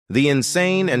The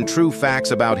Insane and True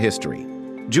Facts About History.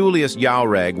 Julius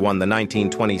Wagner-Jauregg won the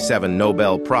 1927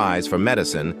 Nobel Prize for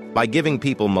Medicine by giving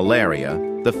people malaria.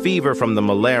 The fever from the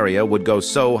malaria would go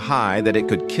so high that it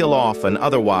could kill off an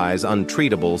otherwise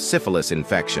untreatable syphilis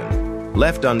infection.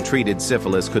 Left untreated,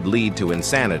 syphilis could lead to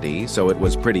insanity, so it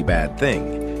was a pretty bad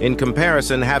thing. In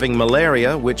comparison, having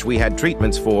malaria, which we had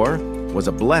treatments for, was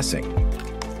a blessing.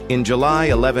 In July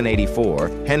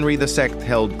 1184, Henry VI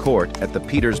held court at the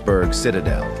Petersberg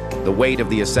Citadel. The weight of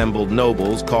the assembled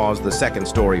nobles caused the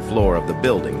second-story floor of the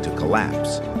building to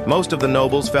collapse. Most of the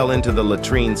nobles fell into the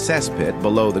latrine cesspit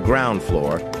below the ground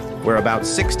floor, where about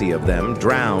 60 of them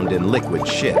drowned in liquid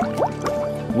shit.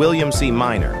 William C.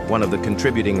 Minor, one of the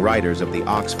contributing writers of the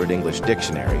Oxford English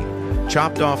Dictionary,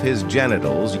 chopped off his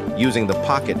genitals using the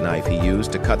pocket knife he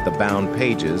used to cut the bound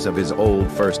pages of his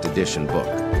old first edition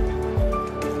book.